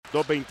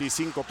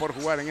2:25 por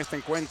jugar en este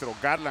encuentro.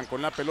 Garland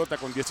con la pelota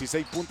con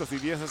 16 puntos y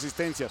 10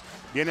 asistencias.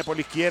 Viene por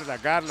la izquierda,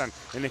 Garland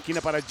en la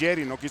esquina para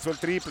Jerry, no quiso el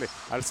triple.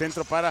 Al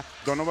centro para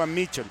Donovan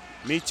Mitchell.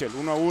 Mitchell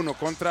 1-1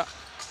 contra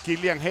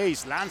Killian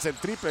Hayes, lanza el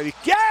triple de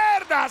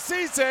izquierda.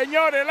 Sí,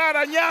 señor, el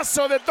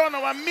arañazo de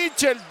Donovan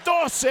Mitchell.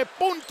 12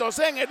 puntos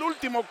en el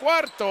último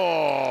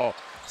cuarto.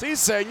 Sí,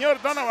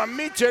 señor, Donovan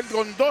Mitchell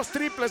con 2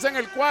 triples en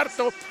el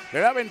cuarto. Le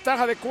da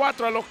ventaja de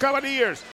 4 a los Cavaliers.